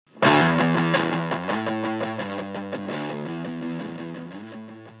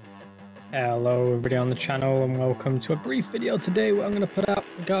Hello everybody on the channel and welcome to a brief video today where I'm going to put out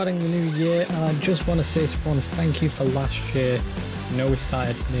regarding the new year. And I just want to say to everyone thank you for last year. I know we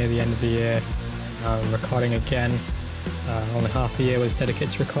started near the end of the year recording again. Only half the year was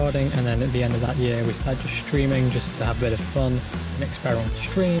dedicated to recording, and then at the end of that year we started just streaming just to have a bit of fun and experiment with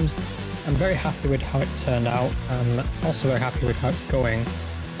streams. I'm very happy with how it turned out. I'm also very happy with how it's going.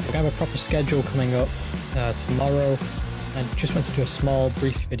 We have a proper schedule coming up tomorrow. I just wanted to do a small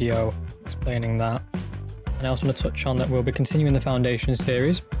brief video explaining that, and I also want to touch on that we'll be continuing the Foundation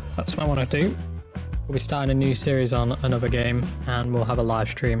series. That's what I want to do. We'll be starting a new series on another game and we'll have a live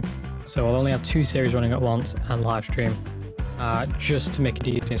stream, so I'll only have 2 series running at once and live stream, just to make it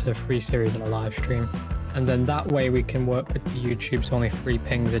easy instead of 3 series and a live stream. And then that way we can work with the YouTube's only 3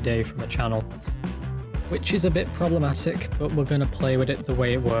 pings a day from the channel, which is a bit problematic, but we're going to play with it the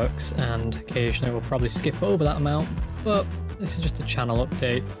way it works, and occasionally we'll probably skip over that amount, but this is just a channel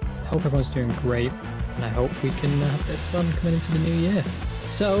update. I hope everyone's doing great, and I hope we can have a bit of fun coming into the new year.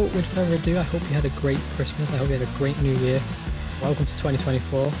 So, with further ado, I hope you had a great Christmas, I hope you had a great new year. Welcome to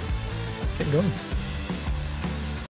 2024, let's get going.